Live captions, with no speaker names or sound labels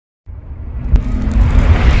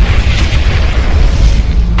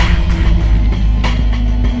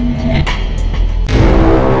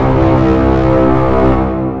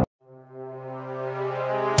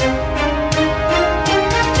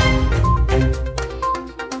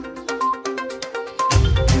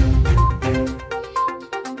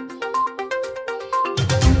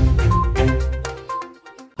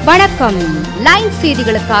வணக்கம். லைன்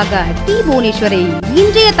செய்திகளுக்காக டி புவனேஸ்வரி.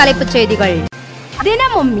 இன்றைய தலைப்புச் செய்திகள்.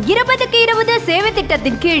 தினமும் 20க்கு 20 சேவை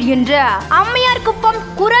திட்டத்தின் கீழ் இன்று அம்மையார் குப்பம்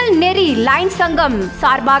குரல் நெறி லைன் சங்கம்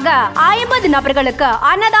சார்பாக 50 நபர்களுக்கு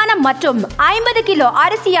அன்னதானம் மற்றும் 50 கிலோ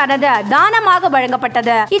அரிசியானது தானமாக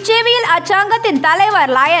வழங்கப்பட்டது. இச்சேவையில் அச்சங்கத்தின்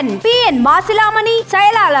தலைவர் லயன் PN மாசிலாமணி,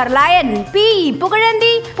 செயலாளர் லயன் PE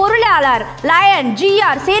புகழந்தி, பொருளாளர் லயன்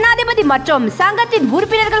GR சேனாதிபதி மற்றும் சங்கத்தின்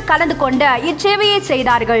உறுப்பினர்கள் கலந்து கொண்டு இச்சேவையை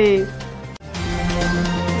செய்தார்கள்.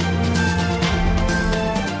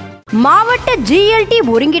 மாவட்ட GLT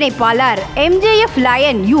ஒருங்கிணைப்பாளர் MJF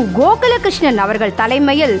லயன் U கோகுலகிருஷ்ணன் அவர்கள்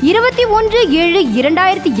தலைமையில்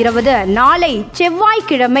 21/7/2020 நாளை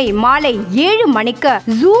செவ்வாய்க்கிழமை மாலை 7 மணிக்கு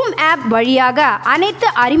ஜூம் ஆப் வழியாக அனைத்து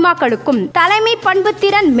அரிமாக்களுக்கும் தலைமை பண்பு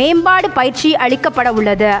திறன் மேம்பாடு பயிற்சி அளிக்கப்பட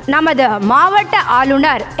உள்ளது. நமது மாவட்ட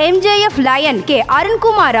ஆளுநர் MJF லயன் K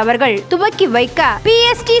அருண்குமார் அவர்கள் துவக்கி வைக்க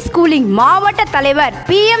PST ஸ்கூலிங் மாவட்ட தலைவர்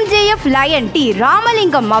PMJF லயன் T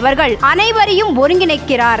ராமலிங்கம் அவர்கள் அனைவரையும்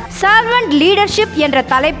ஒருங்கிணைக்கிறார். சர்வன்ட் லீடர்ஷிப் என்ற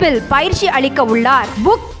தலைப்பில் பயிற்சி அளிக்க உள்ளார்.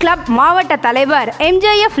 புக் கிளப் மாவட்ட தலைவர்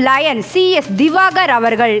MJF லயன் CS திவாகர்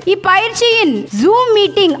அவர்கள். இப்பயிற்சியின் ஜூம்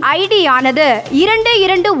மீட்டிங் ID ஆனது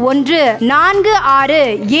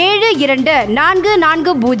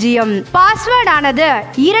 2214672440. பாஸ்வேர்ட் ஆனது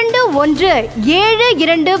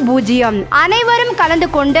 217220. அனைவரும் கலந்து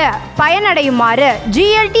கொண்டு பயனடையுமாறு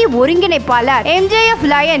GLT ஒருங்கிணைப்பாளர் MJF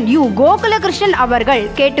லயன் U கோகுலகிருஷ்ணன் அவர்கள்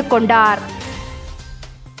கேட்டுக்கொண்டார்.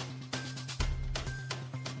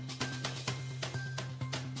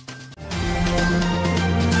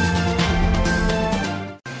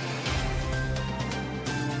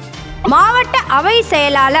 மாவட்ட அவை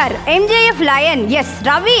செயலாளர் MJF லயன் S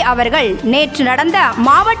ரவி அவர்கள் நேற்று நடந்த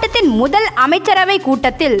மாவட்டத்தின் முதல் அமைச்சரவை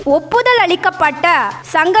கூட்டத்தில் ஒப்புதல் அளிக்கப்பட்ட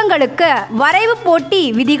சங்கங்களுக்கு வரைவு போட்டி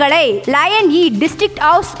விதிகளை line E district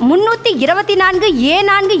house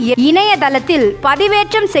 324A4 இணையதளத்தில்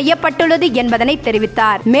பதிவேற்றம் செய்யப்பட்டுள்ளது என்பதனை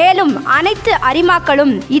தெரிவித்தார். மேலும் அனைத்து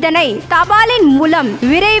அரிமாக்களும் இதனை தபாலின் மூலம்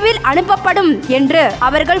விரைவில் அனுப்பப்படும் என்று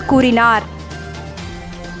அவர்கள் கூறினார்.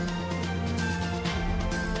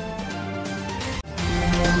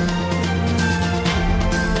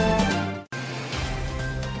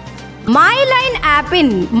 மை லைன்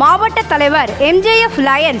ஆப்பின் மாவட்ட தலைவர் MJF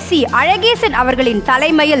லயன் C அழகேசன் அவர்களின்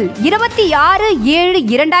தலைமையில்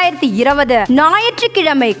 26/7/2020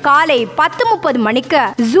 ஞாயிற்றுக்கிழமை காலை 10:30 மணிக்கு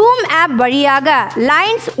ஜூம் ஆப் வழியாக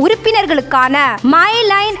லைன்ஸ் உறுப்பினர்களுக்கான மை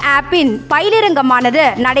லைன் ஆப்பின் பயிலிறங்கமானது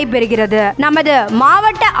நடைபெறுகிறது. நமது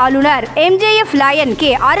மாவட்ட ஆளுநர் MJF லயன் K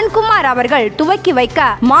அருண்குமார் அவர்கள் துவக்கி வைக்க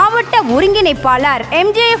மாவட்ட ஒருங்கிணைப்பாளர்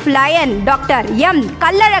MJF line doctor M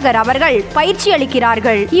Kallazhagar அவர்கள் பயிற்சி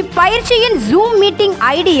அளிக்கிறார்கள். இப்பயிற்சியின் ஜூம் மீட்டிங்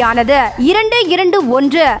ID ஆனது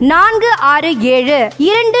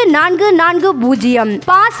 2214672440.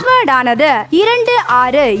 பாஸ்வேர்ட் ஆனது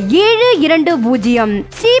 26720.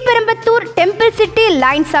 ஸ்ரீபெரும்புத்தூர் டெம்பிள் சிட்டி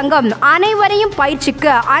லைன் சங்கம் அனைவரையும்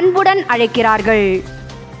பயிற்சிக்கு அன்புடன் அழைக்கிறார்கள்.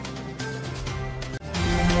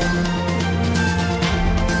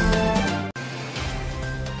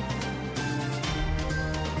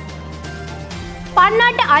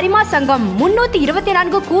 பன்னாட்டு அரிமா சங்கம்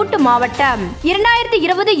 324 கூட்டு மாவட்டம்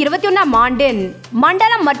 2020-21 ஆண்டின்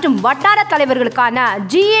மண்டலம் மற்றும் வட்டார தலைவர்களுக்கான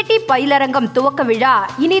GAT பயிலரங்கம் துவக்க விழா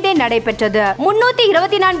இனிதே நடைபெற்றது.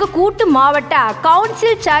 324 கூட்டு மாவட்ட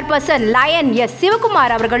council chairperson line S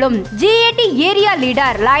Sivakumar அவர்களும் GAT area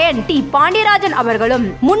leader line T Pandiarajan அவர்களும்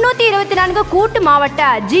 324 கூட்டு மாவட்ட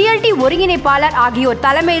GLT ஒருங்கிணைப்பாளர் ஆகியோர்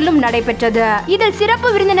தலைமையிலும் நடைபெற்றது. இதில் சிறப்பு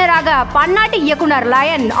விருந்தினராக பன்னாட்டு இயக்குனர்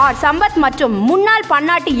லயன் R சம்பத் மற்றும் முன்னாள்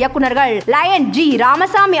பன்னாட்டு இயக்குனர்கள் லயன் G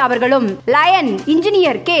ராமசாமி அவர்களும், லயன்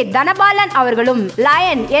இன்ஜினியர் K தனபாலன் அவர்களும்,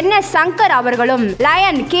 லயன் NS சங்கர் அவர்களும்,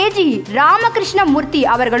 லயன் KG ராமகிருஷ்ணமூர்த்தி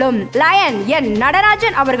அவர்களும், லயன் N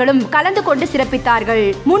நடராஜன் அவர்களும் கலந்து கொண்டு சிறப்பித்தார்கள்.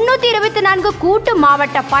 324 கூட்டு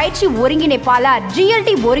மாவட்ட பயிற்சி ஒருங்கிணைப்பாளர் GLT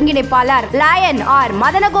ஒருங்கிணைப்பாளர் லயன் R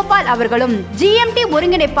மதனகோபால் அவர்களும், GMT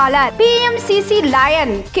ஒருங்கிணைப்பாளர் PMCC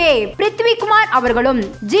லயன் K பிருத்விகுமார் அவர்களும்,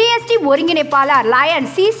 GST ஒருங்கிணைப்பாளர் லயன்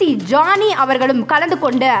CC ஜானி அவர்களும் கலந்து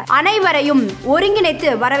கொண்டு அனைவரையும் ஒருங்கிணைத்து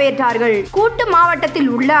வரவேற்றார்கள். கூட்டு மாவட்டத்தில்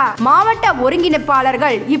உள்ள மாவட்ட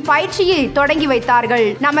ஒருங்கிணைப்பாளர்கள் இப்பயிற்சியை தொடங்கி வைத்தார்கள்.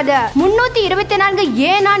 நமது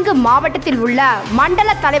 324A4 மாவட்டத்தில் உள்ள மண்டல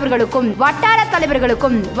தலைவர்களுக்கும் வட்டார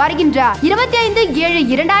தலைவர்களுக்கும் வருகின்ற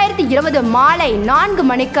 25/7/2020 மாலை 4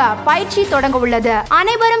 மணிக்கு பயிற்சி தொடங்க உள்ளது.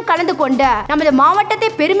 அனைவரும் கலந்து கொண்டு நமது மாவட்டத்தை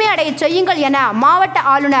பெருமை அடைய செய்யுங்கள் என மாவட்ட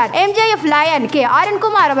ஆளுநர் MJF லயன் K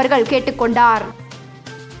அருண்குமார் அவர்கள் கேட்டுக்கொண்டார்.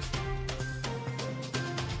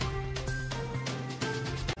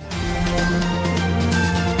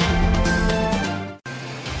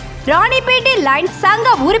 ராணிப்பேட்டை லைன் சங்க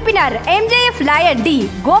உறுப்பினர் MJF line D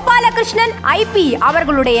Gopalakrishnan IP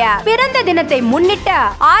அவர்களுடைய பிறந்த தினத்தை முன்னிட்டு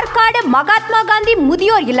ஆற்காடு மகாத்மா காந்தி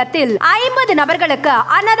முதியோர் இல்லத்தில் 50 நபர்களுக்கு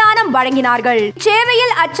அன்னதானம் வழங்கினார்கள்.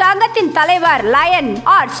 சேவையில் அச்சங்கத்தின் தலைவர் லயன்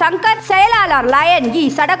ஆர் சங்கர், செயலாளர் லயன் இ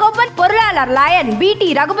சடகோபன், பொருளாளர் லயன்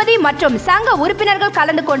BT ரகுபதி மற்றும் சங்க உறுப்பினர்கள்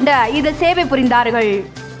கலந்து கொண்டு இதில் சேவை புரிந்தார்கள்.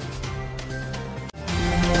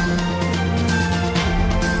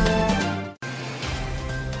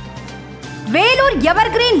 வேலூர்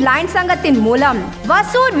எவர்கிரீன் லைன் சங்கத்தின் மூலம்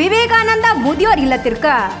வசூர் விவேகானந்தா முதியோர்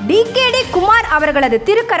இல்லத்திற்கு DKD குமார் அவர்களது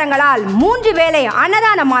திருக்கரங்களால் 3 வேளை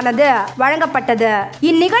அன்னதானமானது வழங்கப்பட்டது.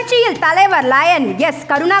 இந்நிகழ்ச்சியில் தலைவர் லயன் S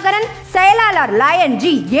கருணாகரன், செயலாளர் லயன்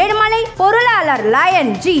G ஏழுமலை, பொருளாளர்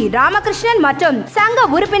லயன் G ராமகிருஷ்ணன் மற்றும் சங்க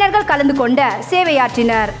உறுப்பினர்கள் கலந்து கொண்டு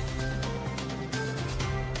சேவையாற்றினர்.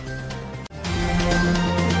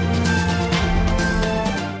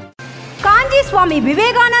 சுவாமி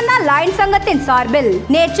விவேகானந்தா லைன் சங்கத்தின் சார்பில்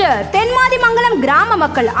நேற்று தென்மாதிமங்கலம் கிராம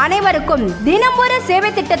மக்கள் அனைவருக்கும் தினம் ஒரு சேவை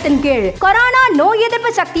திட்டத்தின் கீழ் கொரோனா நோய்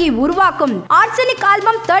எதிர்ப்பு சக்தியை உருவாக்கும் ஆர்சனிக்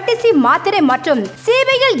ஆல்பம் 30C மாத்திரை மற்றும்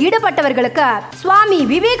சேவையில் ஈடுபட்டவர்களுக்கு சுவாமி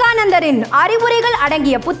விவேகானந்தரின் அறிவுரைகள்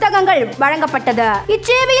அடங்கிய புத்தகங்கள் வழங்கப்பட்டது.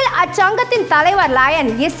 இச்சேவையில் அச்சங்கத்தின் தலைவர்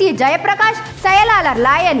லயன் SC ஜெயபிரகாஷ், செயலாளர்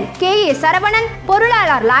லயன் KA சரவணன்,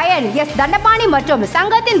 பொருளாளர் லயன் S தண்டபாணி மற்றும்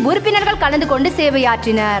சங்கத்தின் உறுப்பினர்கள் கலந்து கொண்டு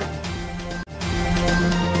சேவையாற்றினர்.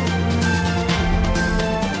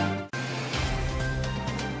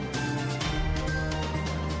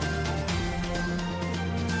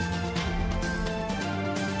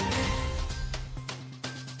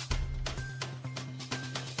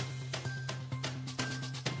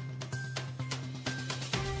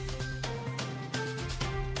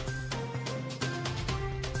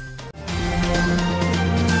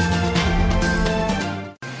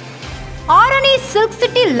 சில்க்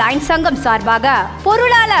சிட்டி லைன் சங்கம் சார்பாக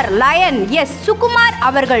பொருளாளர் லயன் S சுகுமார்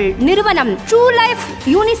அவர்கள் நிறுவனம் true life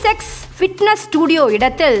unisex fitness studio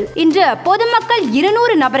இடத்தில் இன்று பொதுமக்கள்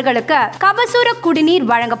 200 நபர்களுக்கு கபசுர குடிநீர்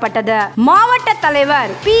வழங்கப்பட்டது. மாவட்ட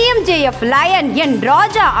தலைவர் PMJF லயன் N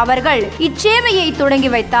ராஜா அவர்கள் இச்சேவையை தொடங்கி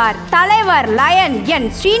வைத்தார். தலைவர் லயன் N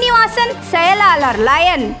ஸ்ரீனிவாசன், செயலாளர்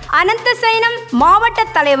லயன் அனந்தசைனம், மாவட்ட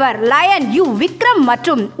தலைவர் லயன் U விக்ரம்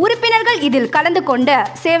மற்றும் உறுப்பினர்கள் இதில் கலந்து கொண்டு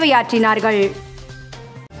சேவையாற்றினார்கள்.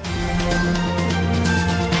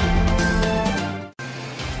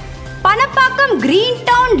 பணப்பாக்கம் கிரீன்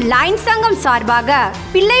டவுன் லைன் சங்கம் சார்பாக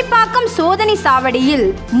பிள்ளைப்பாக்கம் சோதனை சாவடியில்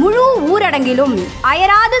முழு ஊரடங்கிலும்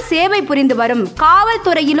அயராது சேவை புரிந்து வரும்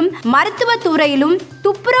காவல்துறையிலும் மருத்துவத்துறையிலும்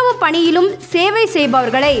துப்புரவு பணியிலும் சேவை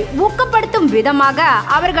செய்பவர்களை ஊக்கப்படுத்தும் விதமாக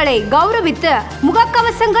அவர்களை கௌரவித்து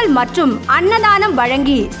முகக்கவசங்கள் மற்றும் அன்னதானம்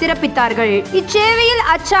வழங்கி சிறப்பித்தார்கள். இச்சேவையில்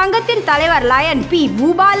அச்சங்கத்தின் தலைவர் லயன் P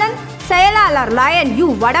பூபாலன், செயலாளர் லயன் U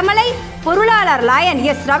வடமலை, பொருளாளர் லயன்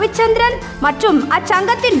S ரவிச்சந்திரன் மற்றும்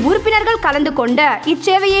அச்சங்கத்தின் உறுப்பினர்கள் கலந்து கொண்டு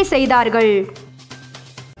இச்சேவையை செய்தார்கள்.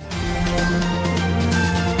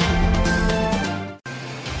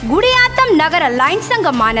 குடியாத்தம் நகர லைன்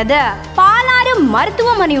சங்கமானது பாலாறு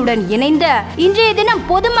மருத்துவமனையுடன் இணைந்து இன்றைய தினம்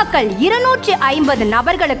பொதுமக்கள் 250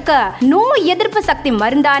 நபர்களுக்கு நோய் எதிர்ப்பு சக்தி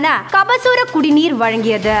மருந்தான கபசுர குடிநீர்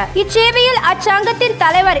வழங்கியது. இச்சேவையில் அச்சங்கத்தின்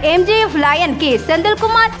தலைவர் MJF லயன் K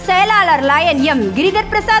செந்தில்குமார், செயலாளர் லயன் M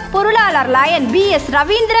கிரிதர் பிரசாத், பொருளாளர் லயன் BS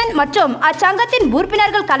ரவீந்திரன் மற்றும் அச்சங்கத்தின்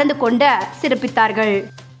உறுப்பினர்கள் கலந்து கொண்டு சிறப்பித்தார்கள்.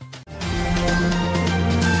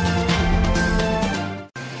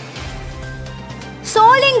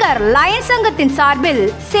 சோளிங்கர் லயன் சங்கத்தின் சார்பில்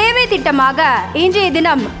சேவை திட்டமாக இன்றைய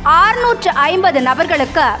தினம் 650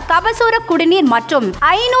 நபர்களுக்கு கபசுர குடிநீர் மற்றும்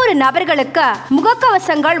 500 நபர்களுக்கு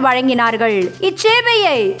முகக்கவசங்கள் வழங்கினார்கள்.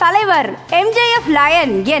 இச்சேவையை தலைவர் MJF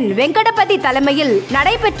லயன் N வெங்கடபதி தலைமையில்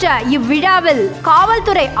நடைபெற்ற இவ்விழாவில்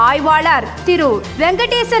காவல்துறை ஆய்வாளர் திரு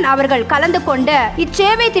வெங்கடேசன் அவர்கள் கலந்து கொண்டு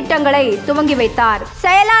இச்சேவை திட்டங்களை துவங்கி வைத்தார்.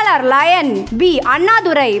 செயலாளர் லயன் B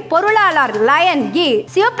அண்ணாதுரை, பொருளாளர் லயன் E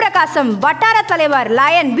சிவபிரகாசம், வட்டார தலைவர்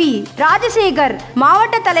லயன் B ராஜசேகர்,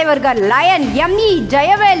 மாவட்ட தலைவர்கள் line ME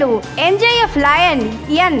Jayavelu, MJF line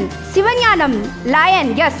N Sivagnanam,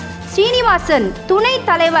 line S Srinivasan, துணை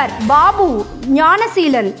தலைவர் பாபு,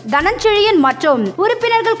 ஞானசீலன், தனஞ்செழியன் மற்றும்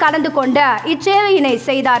உறுப்பினர்கள் கலந்து கொண்டு இச்சேவையினை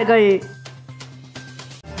செய்தார்கள்.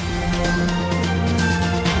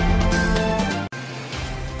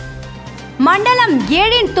 மண்டலம்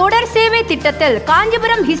 7 தொடர் சேவை திட்டத்தில்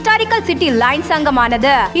காஞ்சிபுரம் ஹிஸ்டாரிக்கல் சிட்டி லைன்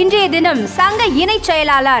சங்கமானது இன்றைய தினம் சங்க இணை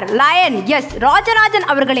செயலாளர் லயன் எஸ் ராஜராஜன்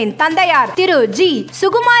அவர்களின் தந்தையார் திரு ஜி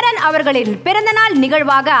சுகுமாரன் அவர்களின் பிறந்தநாள்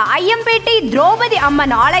நிகழ்வாக ஐயம்பேட்டை திரௌபதி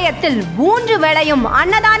அம்மன் ஆலயத்தில் 3 வேளையும்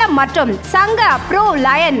அன்னதானம் மற்றும் சங்க ப்ரோ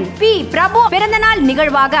லயன் பி பிரபு பிறந்தநாள்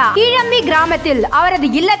நிகழ்வாக கீழம்பி கிராமத்தில் அவரது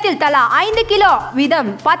இல்லத்தில் தலா 5 கிலோ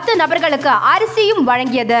வீதம் 10 நபர்களுக்கு அரிசியும்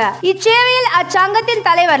வழங்கியது. இச்சேவையில் அச்சங்கத்தின்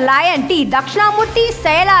தலைவர் லயன் டி தக்ஷணாமூர்த்தி,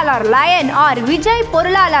 செயலாளர் லயன் ஆர் விஜய்,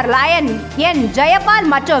 பொருளாளர் லயன் என் ஜெயபால்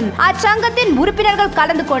மற்றும் அச்சங்கத்தின் உறுப்பினர்கள்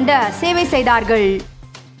கலந்து கொண்டு சேவை செய்தார்கள்.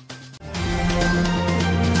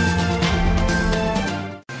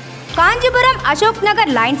 காஞ்சிபுரம் அசோக்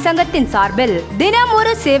நகர் லைன் சங்கத்தின் சார்பில் தினம்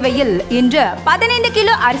ஒரு சேவையில் இன்று 15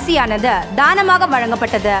 கிலோ அரிசியானது தானமாக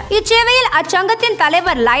வழங்கப்பட்டது. இச்சேவையில் அச்சங்கத்தின்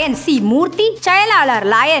தலைவர் லயன் சி மூர்த்தி, செயலாளர்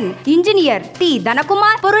லயன் இன்ஜினியர் டி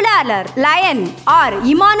தனகுமார், பொருளாளர் லயன் ஆர்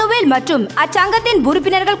இமானுவேல் மற்றும் அச்சங்கத்தின்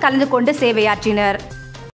உறுப்பினர்கள் கலந்து கொண்டு சேவையாற்றினர்.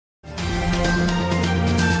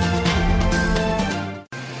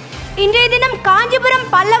 இன்றைய தினம் காஞ்சிபுரம்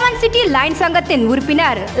பல்லவன் சிட்டி லைன் சங்கத்தின்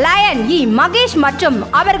உறுப்பினர் லயன் இ மகேஷ் மற்றும்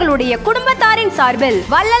அவர்களுடைய குடும்பத்தாரின் சார்பில்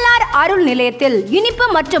வள்ளலார் அருள் நிலையத்தில் இனிப்பு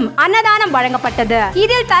மற்றும் அன்னதானம் வழங்கப்பட்டது.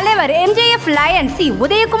 இதில் தலைவர் எம்ஜேஎஃப் லயன் சி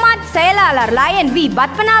உதயகுமார், செயலாளர் லயன் வி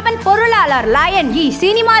பத்மநாபன், பொருளாளர் லயன் இ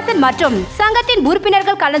சீனிவாசன் மற்றும் சங்கத்தின்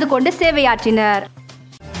உறுப்பினர்கள் கலந்து கொண்டு சேவையாற்றினர்.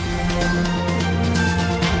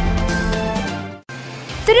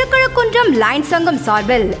 திருக்குழுக்குன்றம் லைன் சங்கம்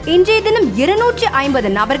சார்பில் இன்றைய தினம்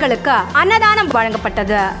 250 நபர்களுக்கு அன்னதானம்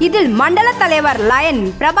வழங்கப்பட்டது. இதில் மண்டல தலைவர் லயன்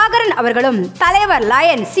பிரபாகரன் அவர்களும், தலைவர்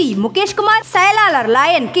லயன் சி முகேஷ்குமார், செயலாளர்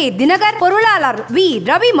லயன் கே தினகர், பொருளாளர் வி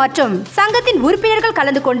ரவி மற்றும் சங்கத்தின் உறுப்பினர்கள்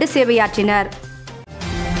கலந்து கொண்டு சேவையாற்றினர்.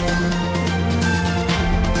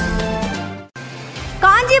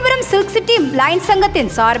 காஞ்சிபுரம் சில்க் சிட்டி லைன் சங்கத்தின்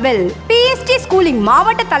சார்பில் பிஎஸ்டி ஸ்கூலிங்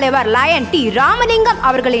மாவட்ட தலைவர் லயன் டி ராமலிங்கம்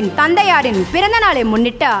அவர்களின் தந்தையாரின் பிறந்த நாளை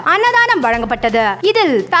முன்னிட்டு அன்னதானம் வழங்கப்பட்டது.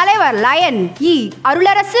 இதில் தலைவர் லயன் இ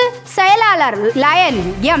அருளரசு, செயலாளர் லயன்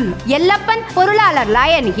எம் எல்லப்பன், பொருளாளர்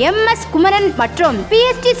லயன் எம் எஸ் குமரன் மற்றும்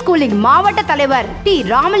பிஎஸ்டி ஸ்கூலிங் மாவட்ட தலைவர் டி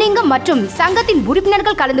ராமலிங்கம் மற்றும் சங்கத்தின்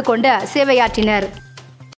உறுப்பினர்கள் கலந்து கொண்டு சேவையாற்றினர்.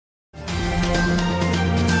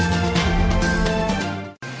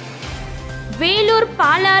 வேலூர்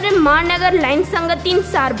பாலாறு மாநகர் லைன் சங்கத்தின்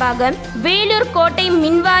சார்பாக வேலூர் கோட்டை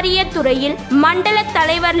மின்வாரிய துறையில் மண்டல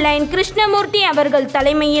தலைவர் லயன் கிருஷ்ணமூர்த்தி அவர்கள்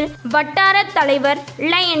தலைமையில் வட்டார தலைவர்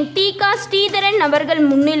லயன் டி கா ஸ்ரீதரன் அவர்கள்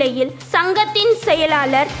முன்னிலையில் சங்கத்தின்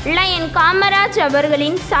செயலாளர் லயன் காமராஜ்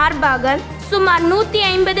அவர்களின் சார்பாக சுமார்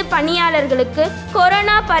 150 பணியாளர்களுக்கு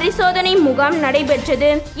கொரோனா பரிசோதனை முகாம் நடைபெற்றது.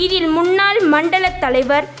 இதில் முன்னாள் மண்டல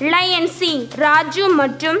தலைவர் லயன் சி ராஜு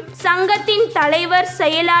மற்றும் சங்கத்தின் தலைவர்,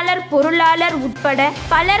 செயலாளர், பொருளாளர் உட்பட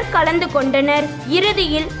பலர் கலந்து கொண்டனர்.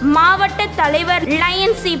 இறுதியில் மாவட்ட தலைவர்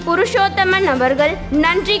லயன் சி புருஷோத்தமன் அவர்கள்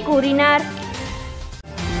நன்றி கூறினார்.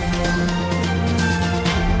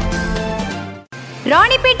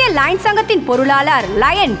 ராணிப்பேட்டை லைன் சங்கத்தின் பொருளாளர்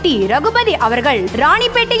லயன் டி ரகுபதி அவர்கள்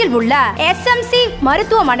ராணிப்பேட்டையில் உள்ள எஸ்எம்சி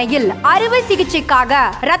மருத்துவமனையில் அறுவை சிகிச்சைக்காக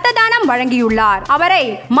இரத்த தானம் வழங்கியுள்ளார். அவரை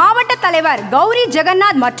மாவட்ட தலைவர் கௌரி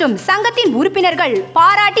ஜெகநாத் மற்றும் சங்கத்தின் உறுப்பினர்கள்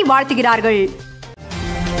பாராட்டி வாழ்த்துகிறார்கள்.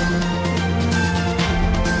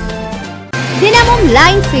 தினமும்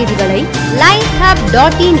லைன் செய்திகளை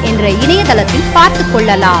linehub.in என்ற இணையதளத்தில் பார்த்துக்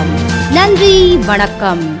கொள்ளலாம். நன்றி,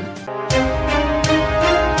 வணக்கம்.